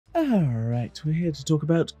Alright, we're here to talk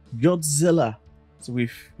about Godzilla. So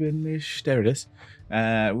we've finished, there it is.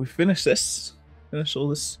 We finished this, finished all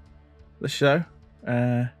this show.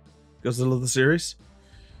 Godzilla the series.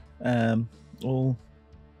 All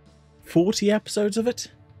 40 episodes of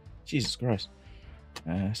it. Jesus Christ.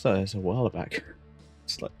 Started this a while back.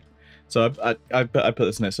 It's like, so I put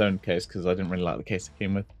this in its own case because I didn't really like the case it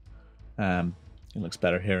came with. It looks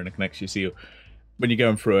better here and it can actually see when you're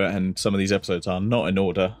going through it, and some of these episodes are not in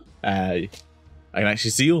order. I can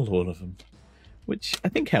actually see all of them, which I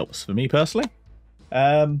think helps for me personally.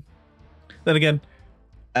 Then again,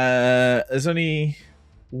 there's only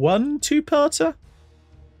one two-parter.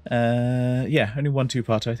 Yeah, only one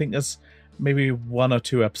two-parter. I think there's maybe one or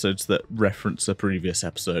two episodes that reference a previous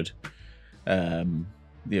episode, the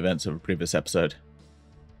events of a previous episode.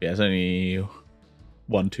 Yeah, there's only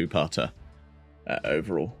one two-parter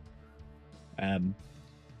overall.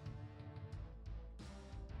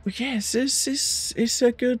 But yes, it's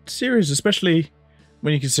a good series, especially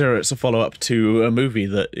when you consider it's a follow-up to a movie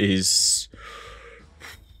that is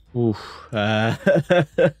not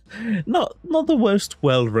the most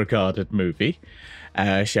well-regarded movie,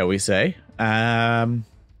 shall we say.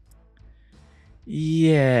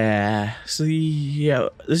 Yeah, so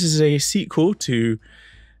this is a sequel to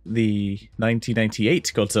the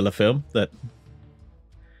 1998 Godzilla film that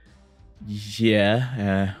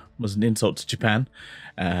was an insult to Japan,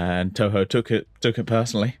 and Toho took it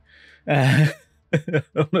personally.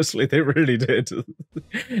 Honestly, they really did.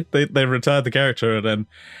 They retired the character and then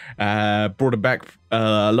brought it back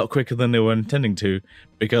a lot quicker than they were intending to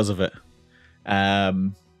because of it.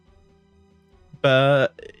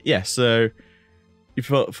 But yeah, so you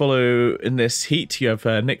follow in this heat. You have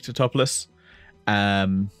Nick Totopoulos,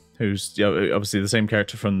 who's obviously the same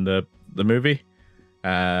character from the movie.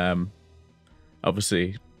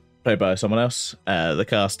 Obviously played by someone else. The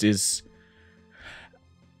cast is,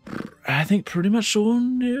 I think, pretty much all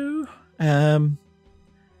new. I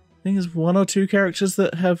think there's one or two characters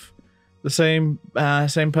that have the same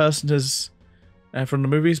person as from the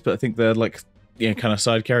movies, but I think they're like kind of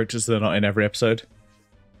side characters. They're not in every episode.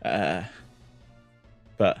 But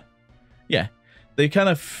yeah, they kind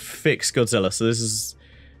of fix Godzilla. So this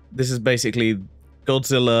is basically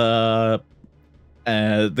Godzilla.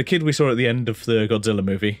 The kid we saw at the end of the Godzilla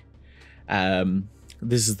movie.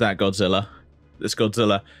 This is that Godzilla. This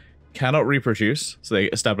Godzilla cannot reproduce, so they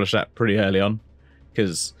established that pretty early on,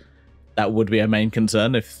 because that would be a main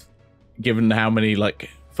concern if, given how many like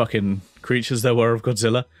fucking creatures there were of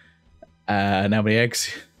Godzilla, and how many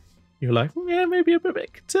eggs, you're like, yeah, maybe I'm a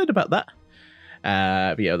bit concerned about that.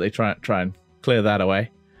 But yeah, they try and clear that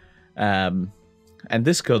away. And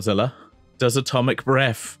this Godzilla does atomic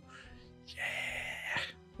breath.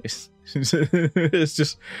 It's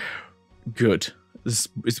just good.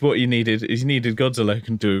 It's what you needed. You needed Godzilla who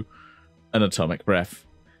can do an atomic breath.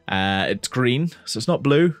 It's green, so it's not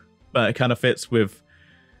blue, but it kind of fits with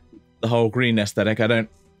the whole green aesthetic. I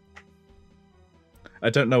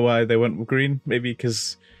don't know why they went with green. Maybe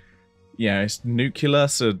because it's nuclear,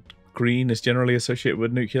 so green is generally associated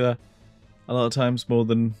with nuclear a lot of times more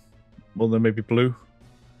than maybe blue.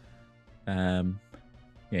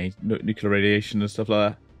 Nuclear radiation and stuff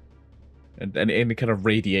like that. And any kind of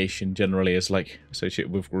radiation generally is like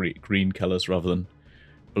associated with green colors rather than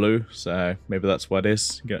blue, so maybe that's what it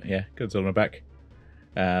is. Yeah, Godzilla back.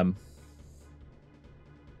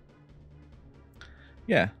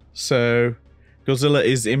 Yeah, so Godzilla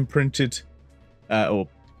is imprinted,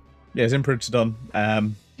 it's imprinted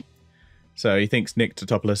on. So he thinks Nick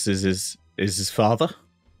Totopoulos is his father,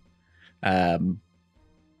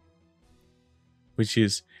 which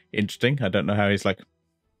is interesting. I don't know how he's like,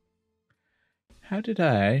 how did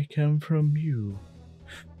I come from you?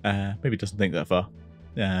 Maybe doesn't think that far.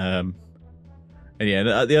 And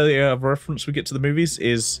yeah, the other reference we get to the movies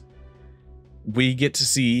is we get to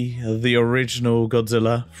see the original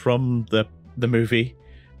Godzilla from the movie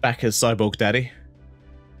back as Cyborg Daddy,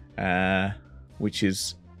 which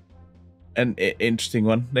is an interesting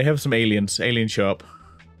one. They have some aliens show up,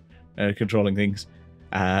 controlling things.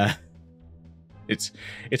 It's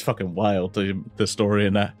fucking wild, the story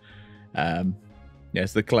in that.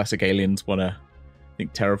 Yes, the classic aliens want to, I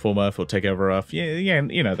think, terraform Earth or take over Earth. Yeah,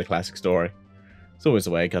 you know the classic story. It's always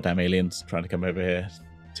the way, goddamn aliens trying to come over here,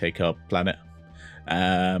 take our planet.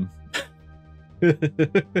 Yeah,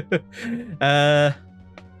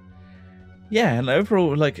 and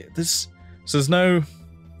overall, like, there's no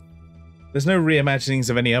reimaginings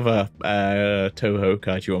of any other Toho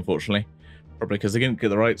Kaiju, unfortunately. Probably because they didn't get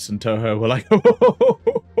the rights, and Toho were like,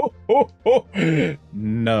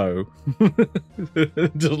 no.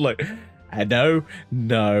 Just like, No,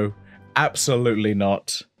 no, absolutely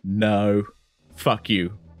not. No, fuck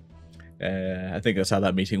you. I think that's how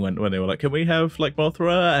that meeting went when they were like, can we have like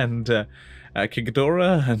Mothra and King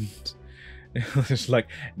Ghidorah? And it was like,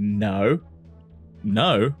 no.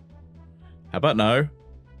 No. How about no?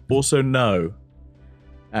 Also no.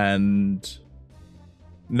 And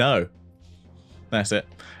no. That's it.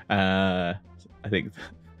 I think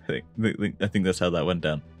that's how that went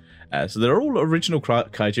down. So they're all original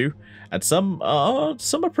kaiju, and some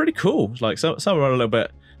are pretty cool. Like some are a little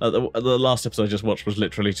bit. Like the last episode I just watched was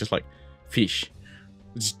literally just like fish,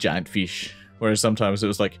 just giant fish. Whereas sometimes it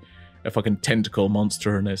was like a fucking tentacle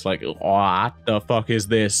monster, and it's like, what the fuck is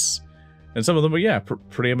this? And some of them were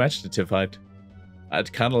pretty imaginative. I'd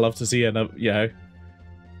kind of love to see another,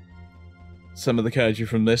 some of the kaiju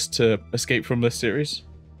from this to escape from this series.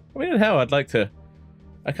 I mean, hell, I kind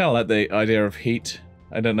of like the idea of heat.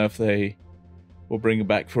 I don't know if they will bring it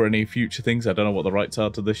back for any future things. I don't know what the rights are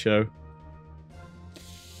to this show.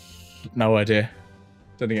 No idea.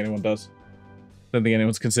 Don't think anyone does. Don't think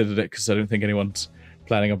anyone's considered it because I don't think anyone's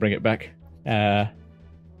planning on bringing it back.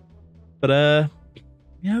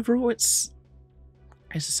 Overall, it's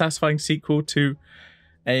a satisfying sequel to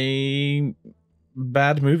a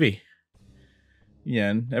bad movie. Yeah,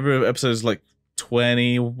 and every episode is like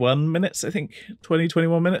 21 minutes, I think.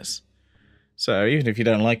 21 minutes. So even if you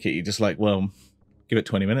don't like it, you're just like, well, give it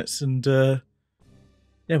 20 minutes and, we'll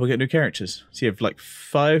get new characters. So you have like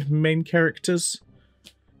 5 main characters.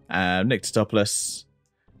 Nick Totopoulos,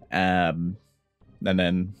 and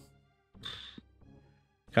then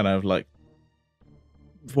kind of like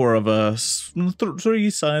 4 of us, 3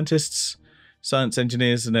 scientists, science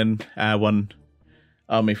engineers, and then 1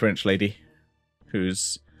 army French lady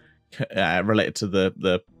who's related to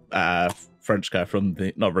the French guy from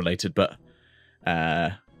the, not related, but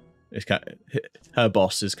it's her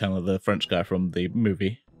boss is kind of the French guy from the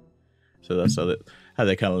movie. So that's how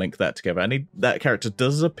they kind of link that together. And that character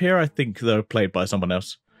does appear, I think, though, played by someone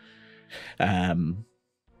else. But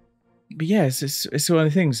yeah, it's one of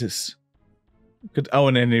the things. It's good. Oh,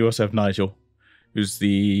 and then you also have Nigel, who's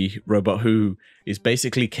the robot who is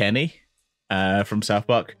basically Kenny from South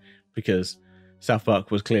Park, because South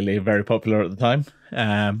Park was clearly very popular at the time.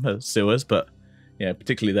 It still was, but yeah,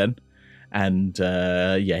 particularly then. And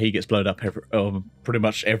he gets blown up pretty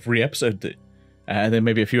much every episode. And then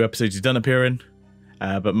maybe a few episodes he doesn't appear in,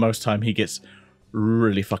 but most time he gets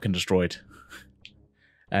really fucking destroyed.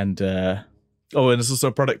 And and it's also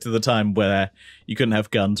a product of the time where you couldn't have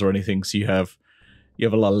guns or anything, so you have a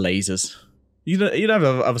lot of lasers. You'd have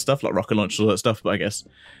other stuff like rocket launchers, all that stuff, but I guess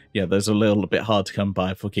those are a little bit hard to come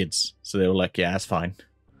by for kids. So they were like, yeah, that's fine,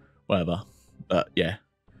 whatever. But yeah,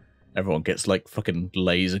 everyone gets like fucking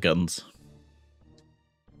laser guns.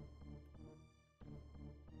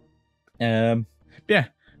 Yeah,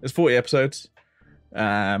 there's 40 episodes.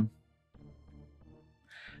 I don't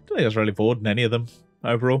think I was really bored in any of them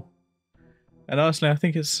overall. And honestly, I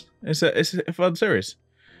think it's a fun series.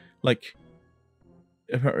 Like,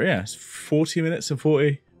 it's 40 minutes and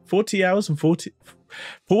 40 hours and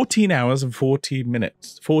 14 hours and 40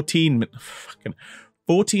 minutes. 14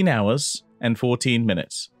 hours and 14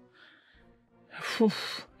 minutes. I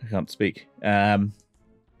can't speak. So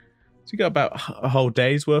you got about a whole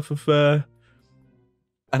day's worth of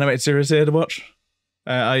animated series here to watch.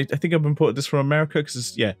 I think I've imported this from America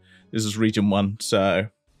because this is region 1, so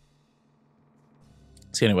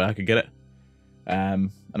it's the only way I could get it.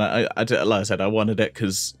 And I like I said, I wanted it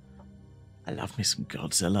because I love me some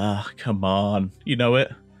Godzilla. Come on, you know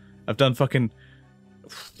it. I've done fucking,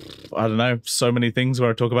 I don't know, so many things where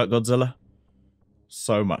I talk about Godzilla.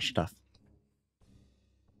 So much stuff.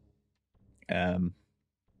 And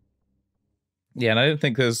I don't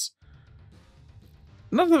think there's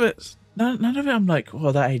none of it. I'm like,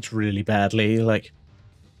 oh, that aged really badly. Like,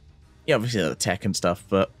 obviously the tech and stuff,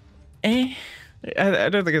 but I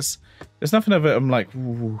don't think there's nothing of it. I'm like,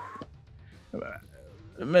 ooh.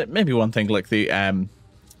 Maybe one thing like the I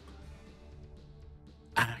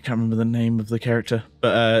can't remember the name of the character,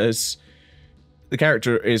 but the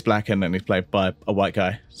character is black and then he's played by a white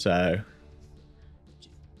guy, so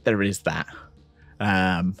there is that.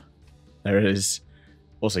 There is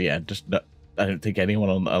also, just I don't think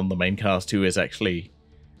anyone on the main cast who is actually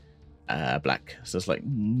black. So it's like,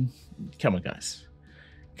 come on, guys.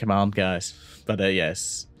 But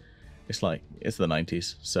yes, it's like, it's the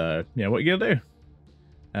 90s. So, what are you going to do?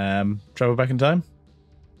 Travel back in time?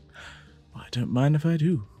 I don't mind if I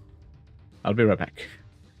do. I'll be right back.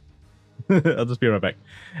 I'll just be right back.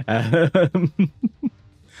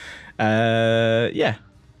 Yeah,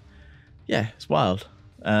 it's wild.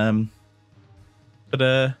 But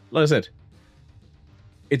like I said,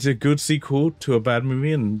 it's a good sequel to a bad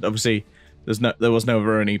movie, and obviously there was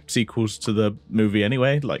never any sequels to the movie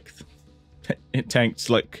anyway. Like it tanked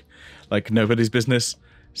like nobody's business.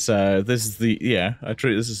 So this is the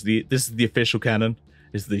this is the official canon.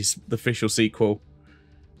 Is the official sequel.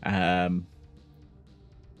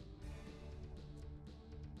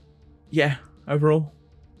 Yeah, overall,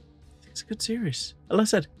 I think it's a good series. Like I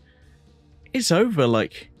said, it's over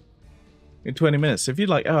like in 20 minutes. If you're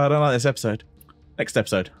like, oh, I don't like this episode, next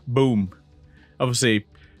episode, boom. Obviously,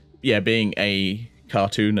 yeah, being a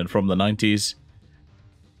cartoon and from the 90s,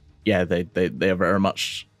 yeah, they are very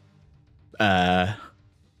much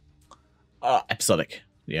episodic.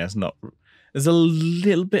 Yeah, it's not. There's a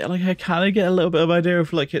little bit like I kind of get a little bit of idea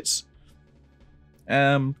of like it's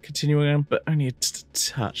continuing on, but only a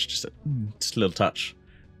touch, just a little touch.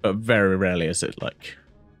 But very rarely is it like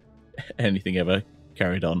anything ever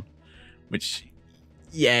carried on, which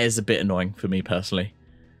yeah is a bit annoying for me personally.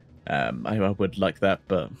 I would like that,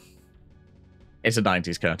 but it's a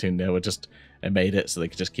 90s cartoon. They made it so they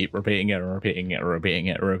could just keep repeating it and repeating it and repeating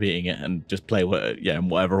it and repeating it and just play in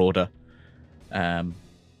whatever order.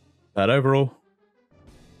 But overall,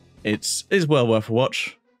 it's well worth a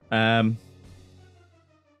watch. And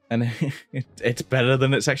it's better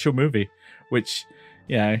than its actual movie, which,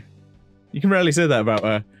 you know, you can rarely say that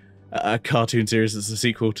about a cartoon series that's a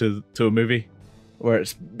sequel to a movie, where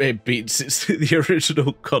it beats the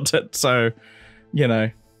original content. So, you know,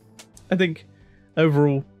 I think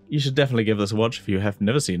overall you should definitely give this a watch if you have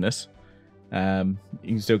never seen this. You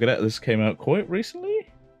can still get it. This came out quite recently.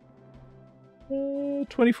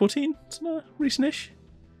 2014, it's not recent-ish.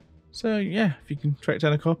 So yeah, if you can track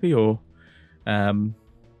down a copy or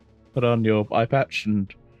put on your eye patch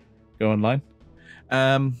and go online.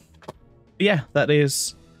 Yeah, that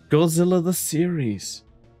is Godzilla the series.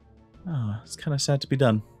 Oh, it's kind of sad to be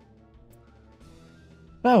done.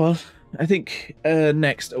 Oh well, I think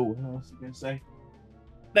next. Oh, what else was I going to say?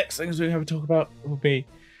 Next things we're going to talk about will be.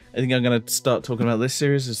 I think I'm going to start talking about this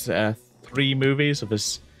series. Is 3 movies of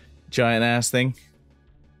this giant ass thing.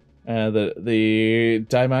 The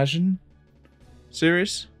Daimajin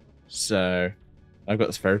series. So I've got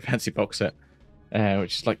this very fancy box set,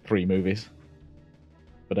 which is like 3 movies.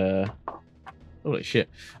 But holy shit!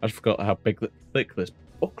 I just forgot how thick this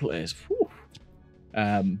booklet is. Whew.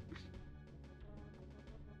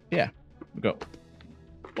 Yeah, we've got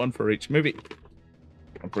 1 for each movie.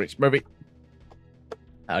 1 for each movie.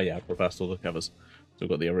 Oh yeah, I've reversed all the covers. So we've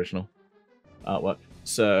got the original artwork.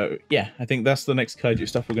 So yeah, I think that's the next kaiju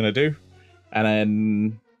stuff we're gonna do, and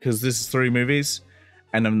then because this is 3 movies,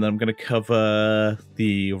 and then I'm gonna cover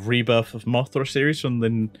the Rebirth of Mothra series from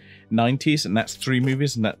the 90s, and that's 3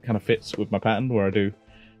 movies, and that kind of fits with my pattern where I do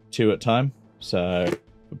 2 at a time. So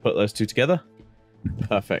we'll put those 2 together.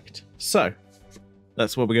 Perfect. So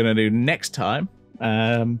that's what we're gonna do next time.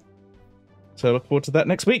 So look forward to that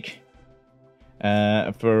next week.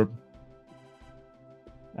 Yeah,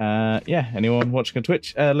 anyone watching on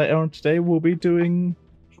Twitch, later on today we'll be doing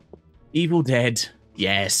Evil Dead.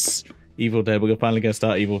 Yes, Evil Dead. We're finally going to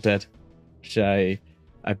start Evil Dead, which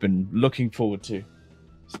I've been looking forward to.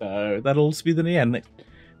 So that'll also be the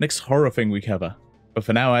next horror thing we cover. But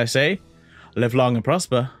for now, I say, live long and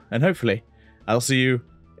prosper, and hopefully I'll see you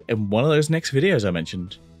in one of those next videos I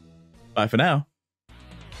mentioned. Bye for now.